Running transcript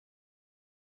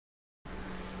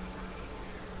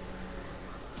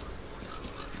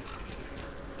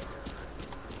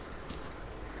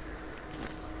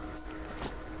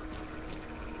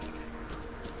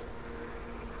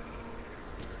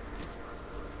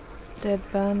Dead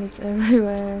bandits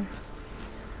everywhere.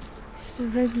 It's a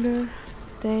regular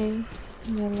day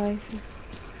in the life of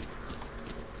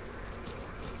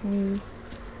me.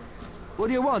 What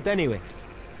do you want anyway?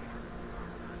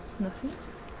 Nothing.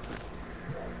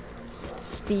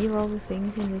 Steal all the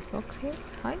things in this box here.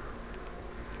 Hi.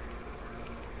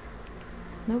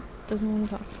 Nope, doesn't want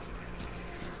to talk.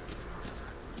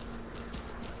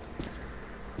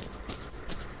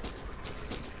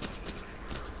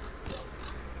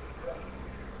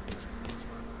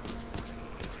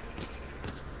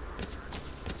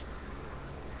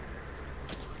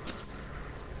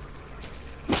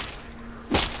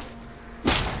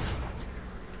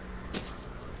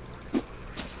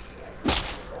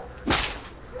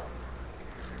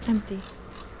 Empty.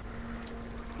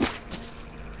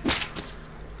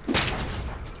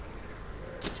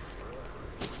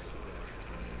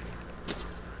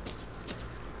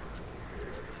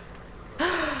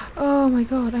 Oh my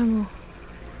god, ammo.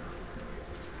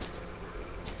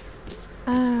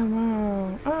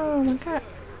 Ammo. Oh my god.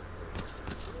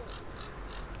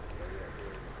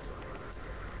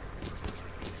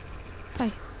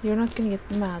 Hey, you're not gonna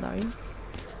get mad, are you?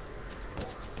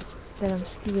 That I'm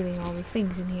stealing all the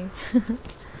things in here.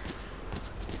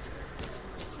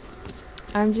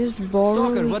 I'm just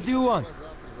borrowing. Stalker, what do you want?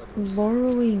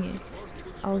 Borrowing it.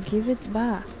 I'll give it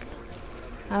back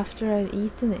after I've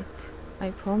eaten it. I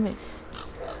promise.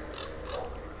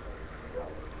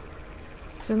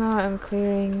 So now I'm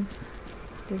clearing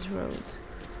this road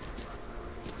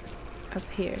up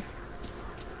here.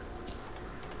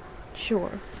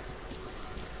 Sure.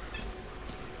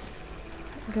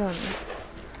 Gun.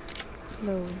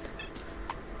 Load.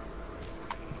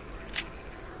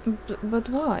 But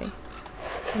why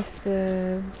is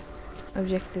the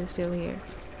objective still here?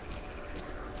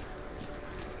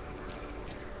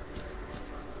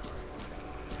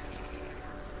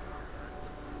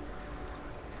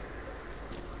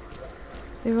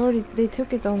 They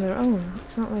took it on their own.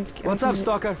 It's not like What's up,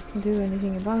 Stalker? do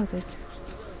anything about it.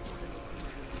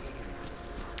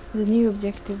 The new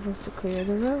objective was to clear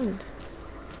the road.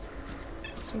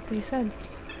 That's what they said.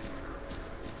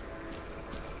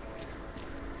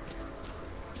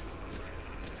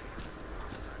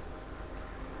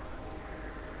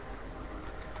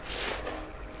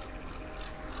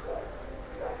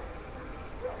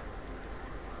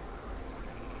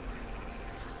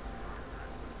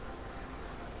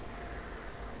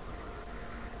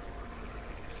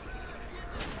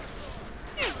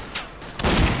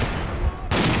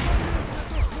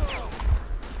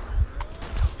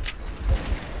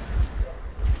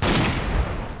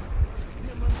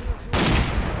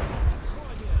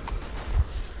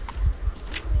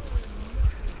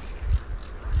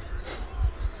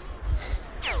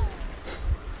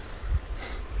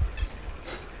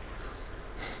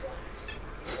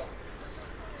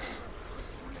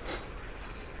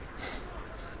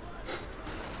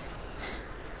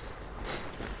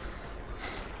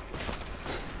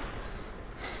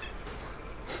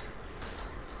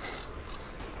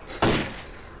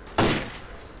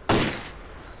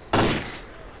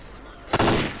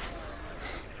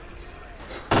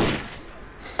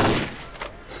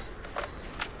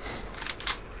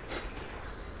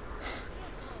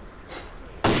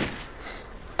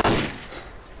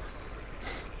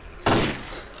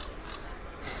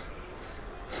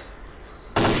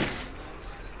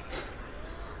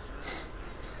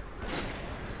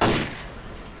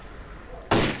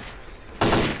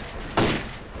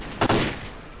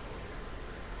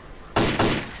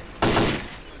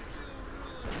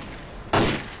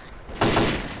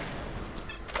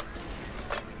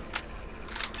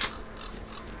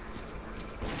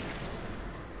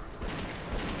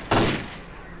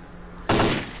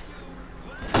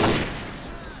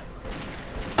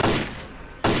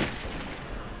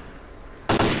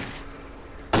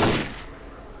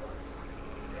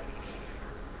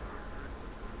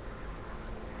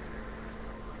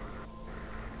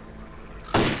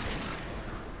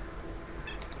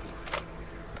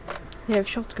 You have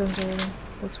shotguns already.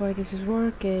 That's why this is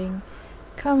working.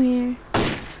 Come here.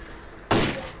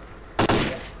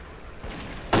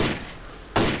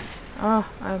 Ah,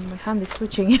 my hand is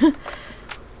twitching.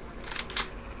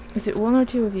 Is it one or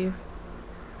two of you?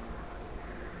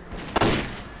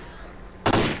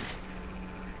 I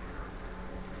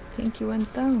think you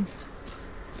went down.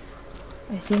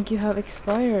 I think you have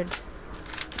expired.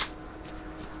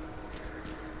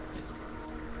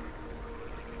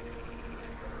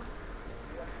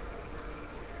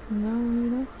 No,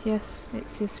 you're not. Yes,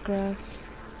 it's just grass.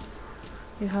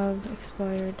 You have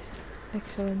expired.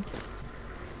 Excellent.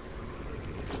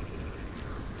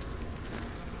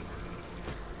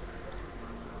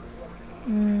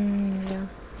 Yeah.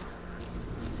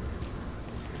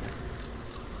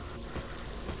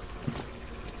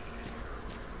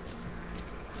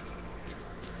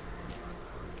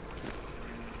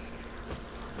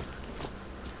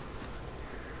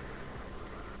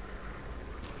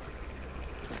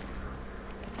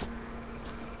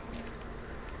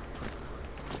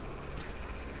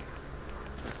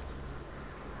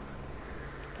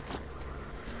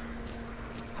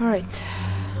 Alright.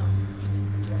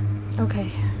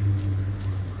 Okay.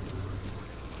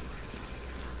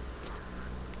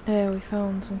 We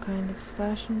found some kind of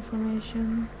stash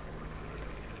information.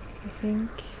 I think.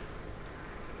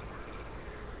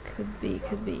 Could be.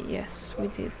 Yes, we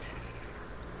did.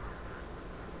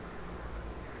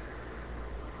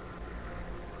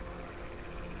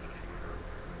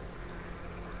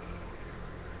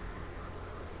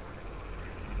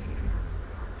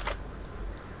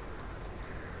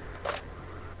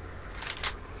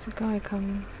 There's a guy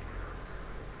coming.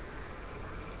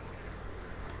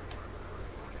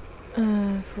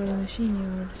 For the machine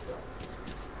yard.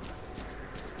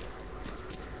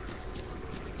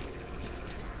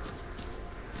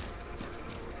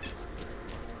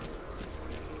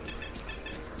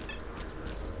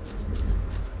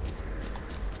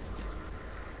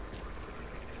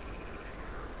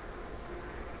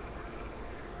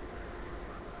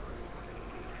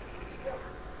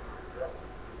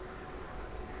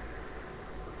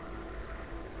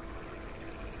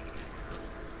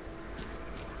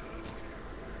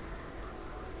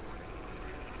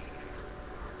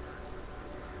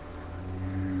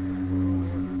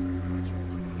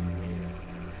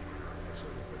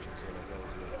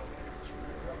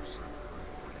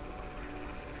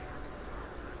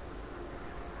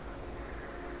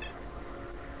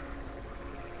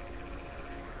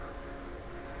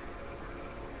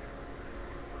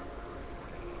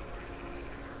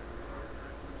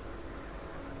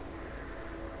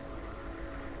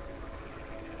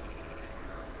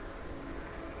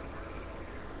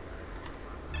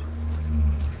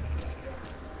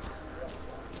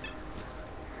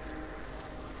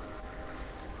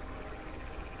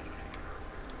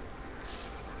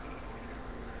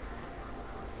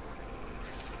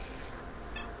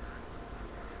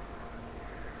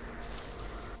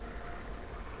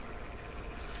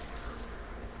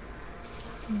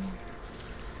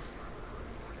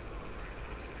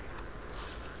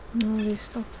 No, they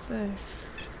stopped there.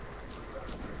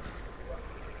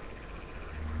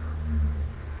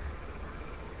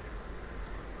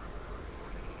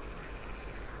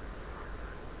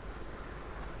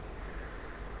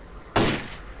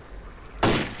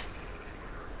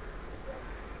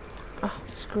 Ah,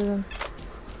 screw them.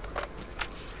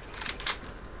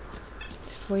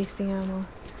 Just wasting ammo.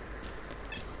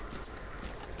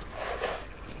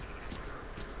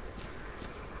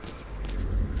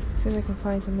 See if I can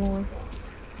find some more.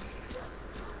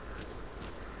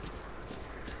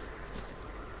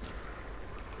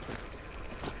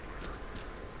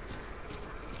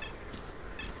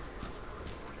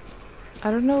 I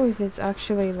don't know if it's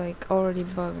actually like already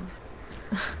bugged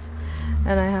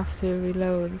and I have to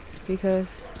reload,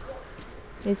 because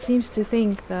it seems to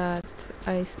think that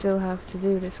I still have to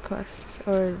do this quest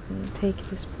or take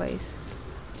this place.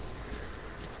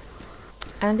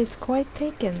 And it's quite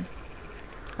taken.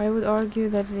 I would argue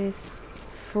that it is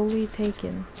fully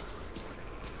taken.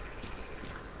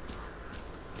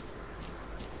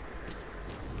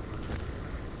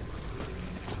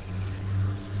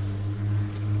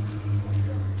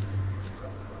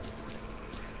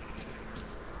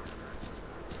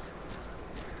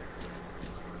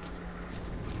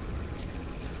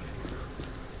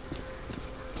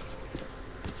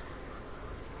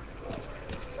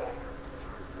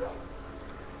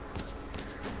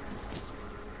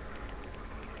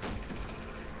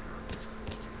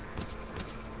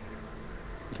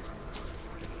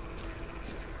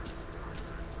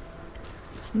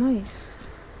 Nice.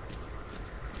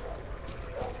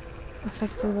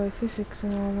 Affected by physics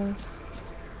and all that.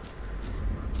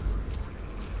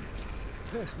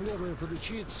 Эх, мне бы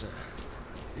подучиться.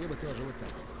 Я бы тоже вот так.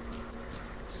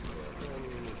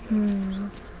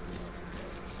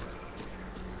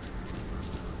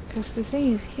 Because the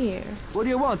thing is here. What do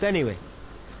you want anyway?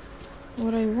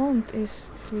 What I want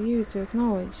is for you to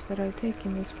acknowledge that I've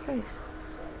taken this place.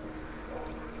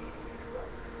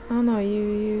 Oh no,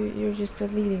 you're just a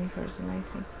leading person, I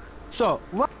see. So,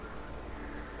 what?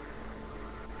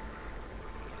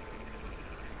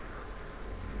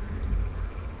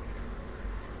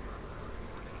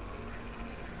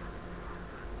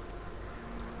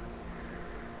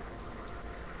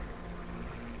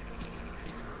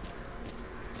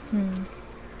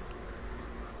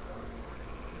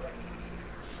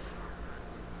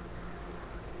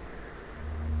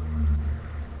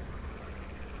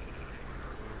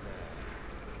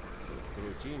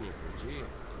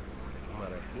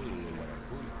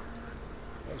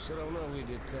 все равно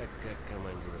выйдет так, как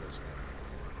командир сказал.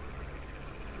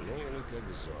 Ну или как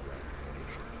зона.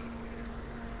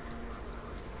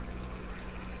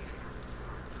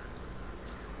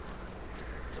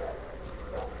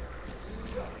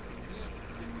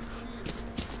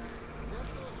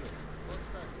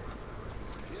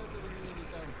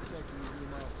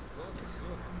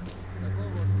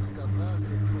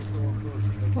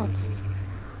 What?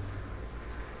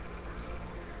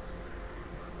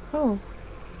 Oh.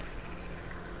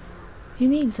 You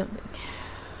need something.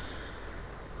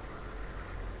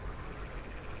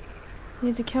 You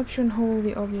need to capture and hold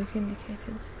the object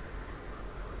indicated.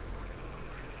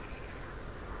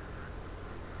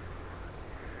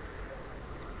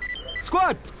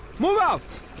 Squad, move out!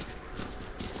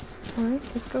 Alright,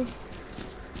 let's go.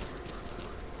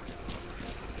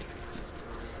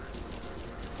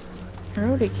 I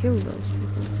already killed those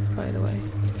people, by the way.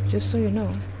 Just so you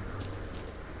know.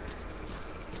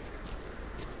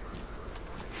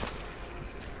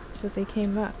 But they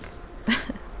came back.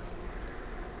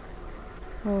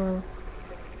 Oh well.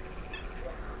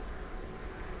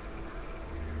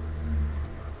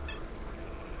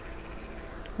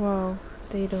 Wow,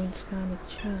 they don't stand a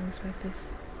chance like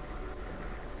this.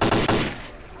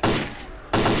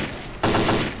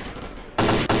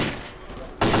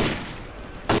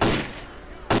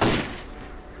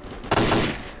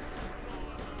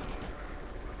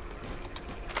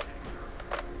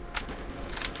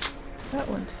 That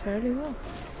went fairly well.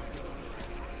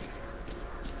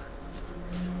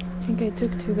 I think I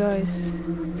took 2 guys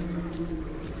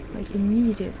like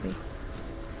immediately.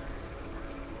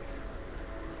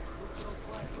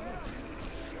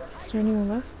 Is there anyone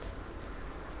left?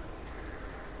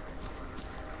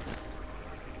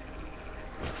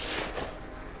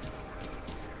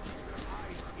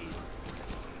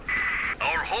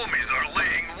 Our homies are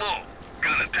laying low.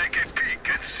 Gotta take a peek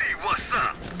and see what's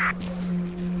up.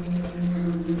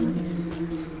 Nice.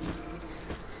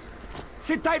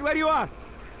 Sit tight where you are!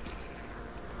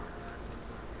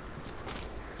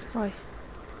 Why?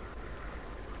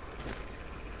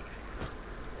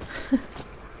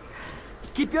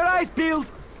 Keep your eyes peeled!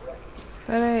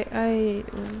 But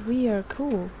we are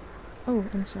cool. Oh,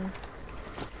 I'm sorry.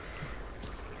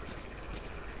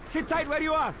 Sit tight where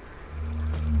you are!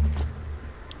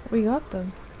 We got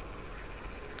them.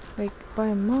 Like, by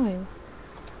a mile.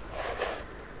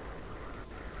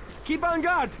 Keep on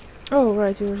guard! Oh,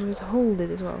 right, you were supposed to hold it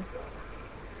as well.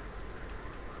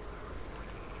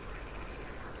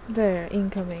 There,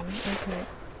 incoming. Okay.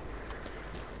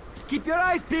 Keep your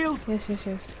eyes peeled! Yes, yes,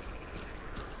 yes.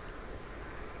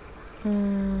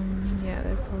 Yeah,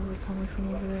 they're probably coming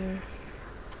from over there.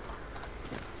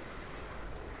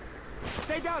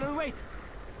 Stay down and wait!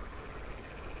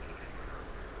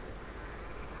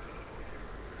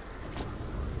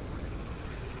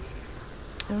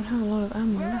 I don't have a lot of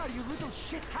ammo Where left. are you little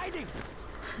shits hiding?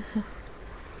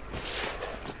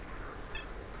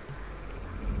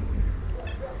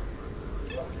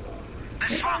 The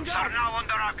swamps are now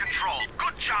under our control.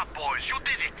 Good job, boys. You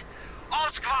did it. All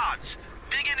squads,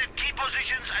 dig in at key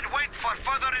positions and wait for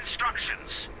further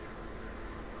instructions.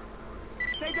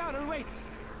 Stay down and wait!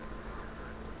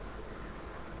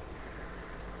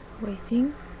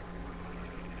 Waiting.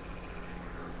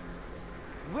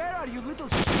 Where are you little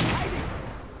shits hiding?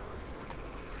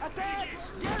 Attack!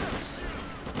 Get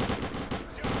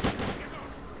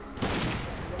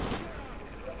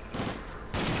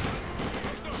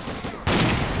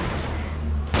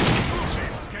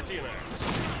him!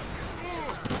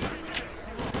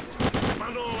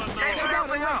 Thanks for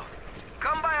helping out.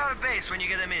 Come by our base when you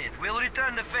get a minute. We'll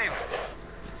return the favor.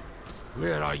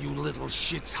 Where are you little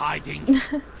shits hiding?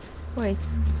 Wait.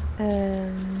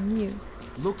 You.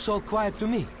 Looks all quiet to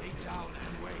me.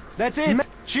 That's it!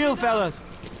 Chill, fellas!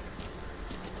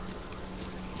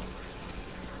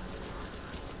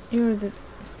 You're the...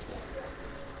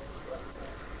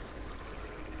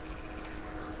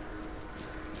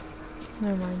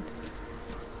 Never mind.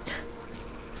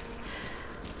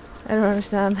 I don't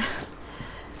understand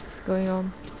what's going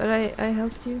on. But I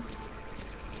helped you.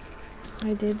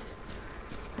 I did.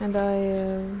 And I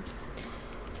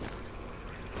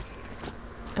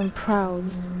am proud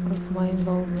of my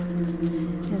involvement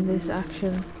in this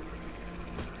action.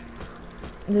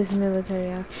 This military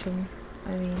action,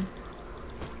 I mean.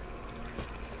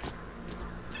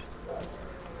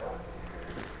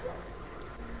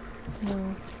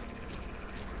 No.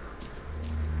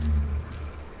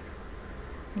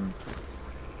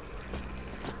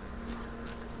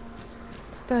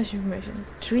 Stash information.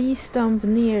 Tree stump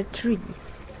near tree.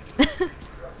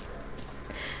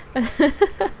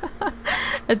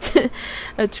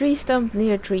 a tree stump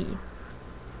near tree.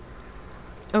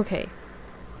 Okay.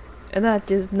 And that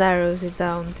just narrows it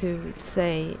down to,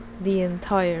 say, the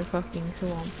entire fucking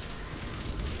swamp.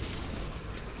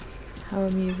 How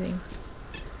amusing.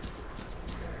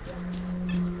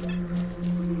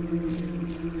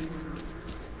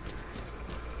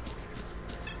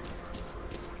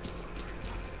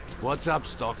 What's up,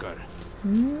 Stalker?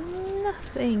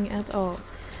 Nothing at all.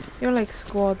 You're like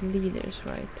squad leaders,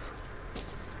 right?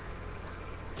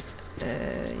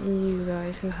 You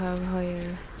guys who have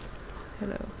higher...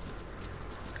 Hello.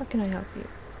 How can I help you?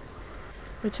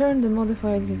 Return the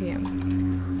modified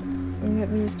VPM. Let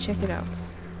me just check it out.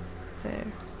 There.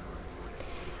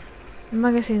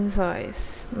 Magazine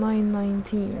size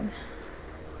 919.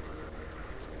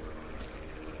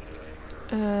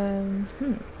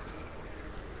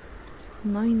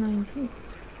 919.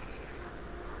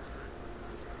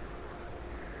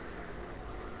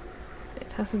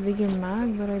 It has a bigger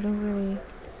mag, but I don't really...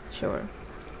 Sure.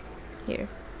 Here.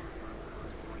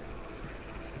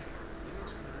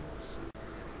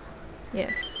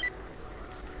 Yes.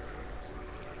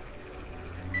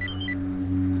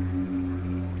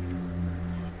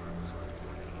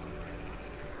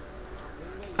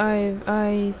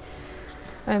 I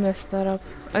messed that up.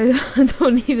 I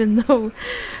don't even know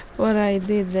what I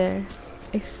did there.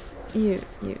 It's you.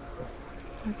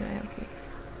 How can I help you?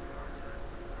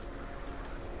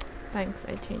 Thanks,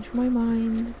 I changed my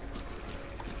mind.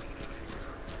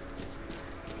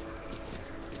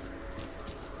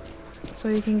 So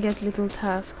you can get little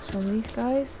tasks from these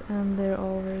guys, and they're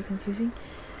all very confusing.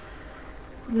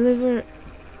 Deliver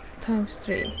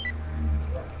 ×3.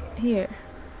 Here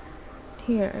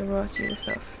I brought you the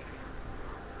stuff.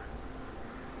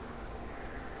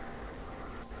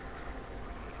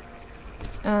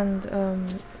 And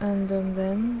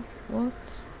then what?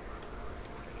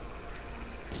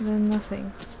 Then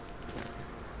nothing.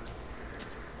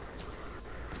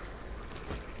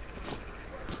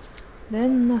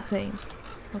 Then nothing.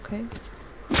 Okay.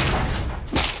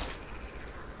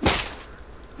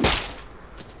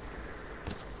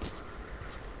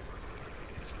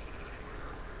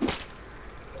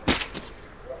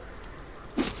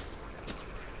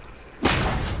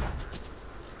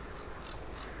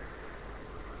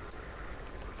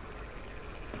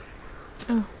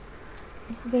 Oh.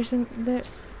 So there's some there.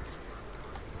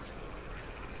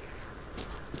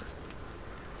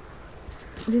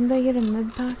 Didn't I get a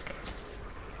med pack?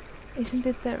 Isn't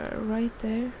it there, right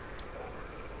there?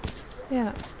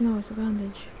 Yeah, no, it's a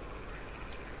bandage.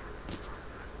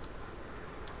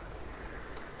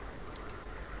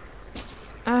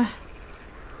 Ah.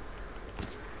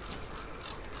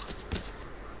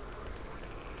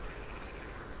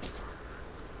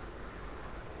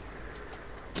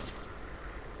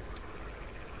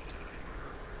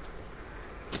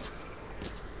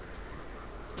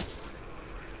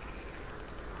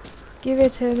 Give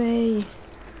it to me.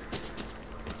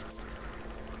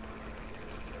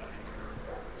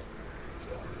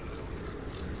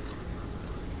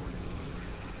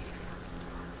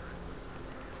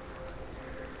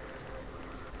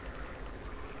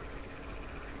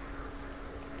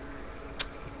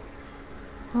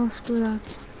 Oh, screw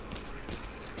that.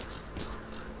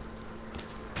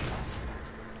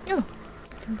 Oh, I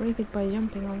can break it by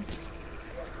jumping on it.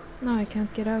 No, I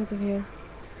can't get out of here.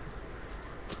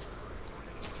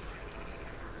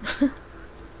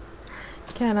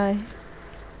 Can I?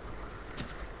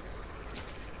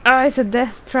 Ah, it's a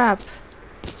death trap.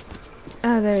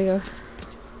 Ah, there we go.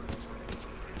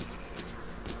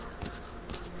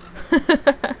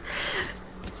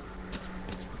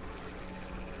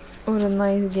 What a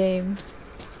nice game.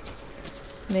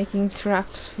 Making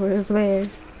traps for your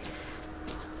players.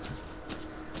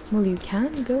 Well, you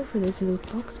can go for this loot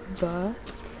box, but...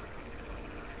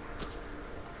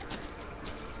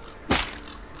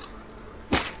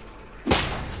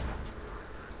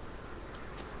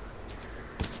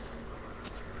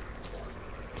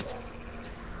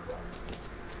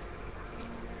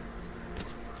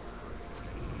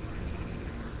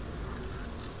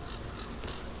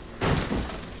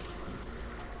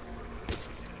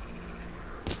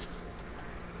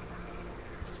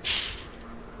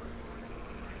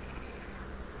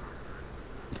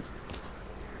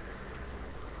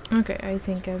 Okay, I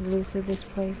think I've looted this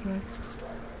place now.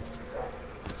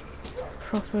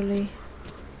 Properly.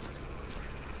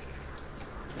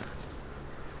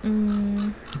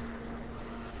 Yeah,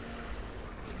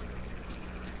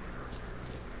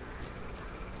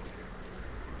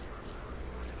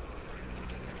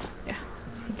 I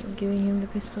think I'm giving him the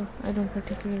pistol. I don't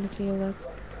particularly feel that.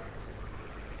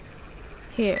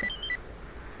 Here.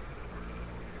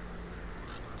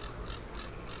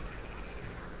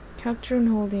 Capture and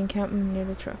hold the encampment near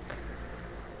the truck.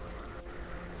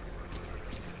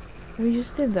 We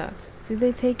just did that. Did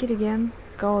they take it again?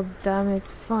 God damn it.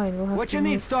 Fine, we'll have What to you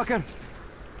need, move. Stalker?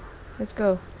 Let's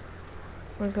go.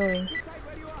 We're going.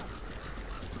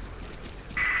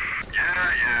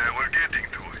 Yeah, we're getting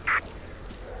to it.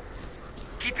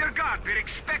 Keep your guard. We're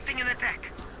expecting an attack.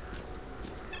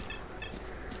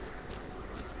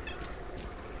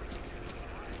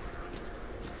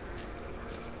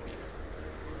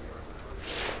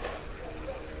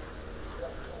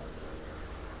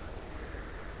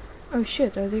 Oh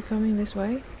shit, are they coming this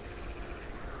way?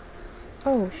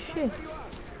 Oh shit.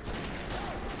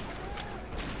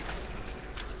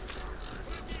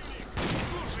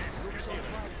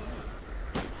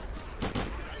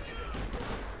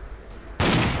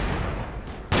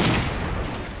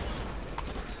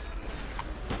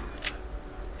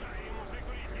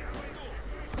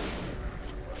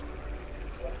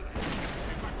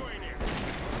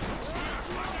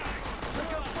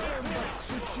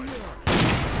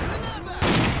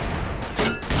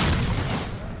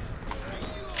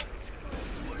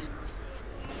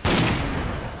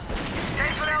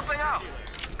 Thanks for helping out.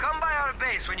 Come by our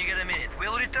base when you get a minute.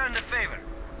 We'll return the favor.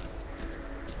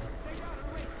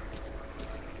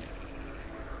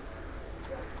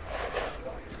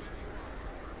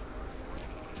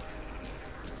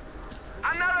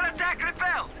 Another attack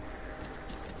repelled.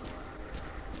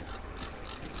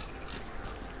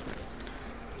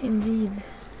 Indeed.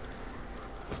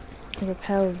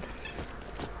 Repelled.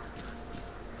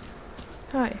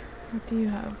 Hi, what do you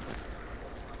have?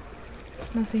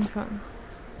 Nothing fun.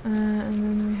 And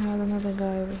then we have another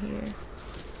guy over here.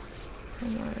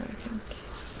 Somewhere, I think.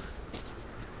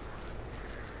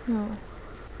 No.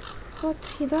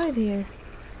 What? He died here.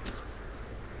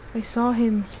 I saw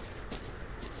him.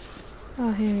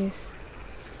 Oh, here he is.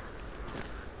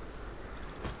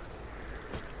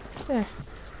 There.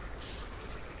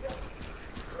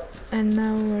 And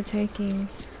now we're taking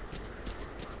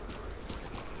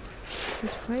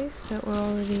this place that we're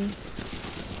already...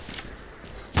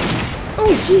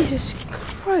 Oh, Jesus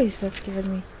Christ, that's given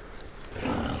me.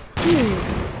 Dude.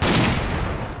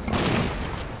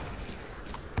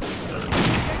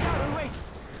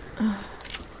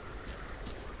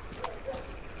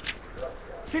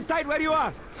 Sit tight where you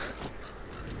are.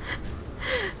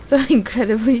 So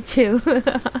incredibly chill.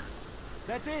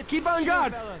 That's it. Keep on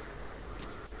guard.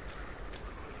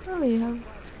 Oh, you have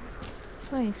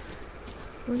nice,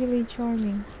 really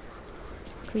charming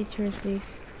creatures.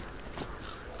 These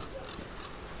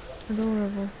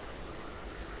adorable.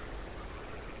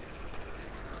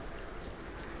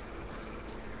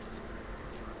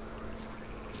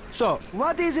 So,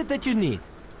 what is it that you need?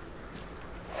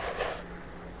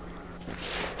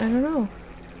 I don't know.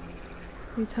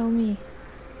 You tell me.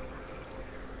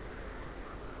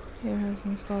 Here, have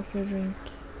some Stalker drink.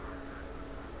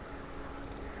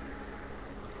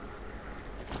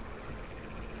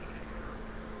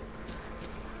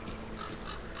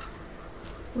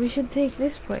 We should take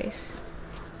this place.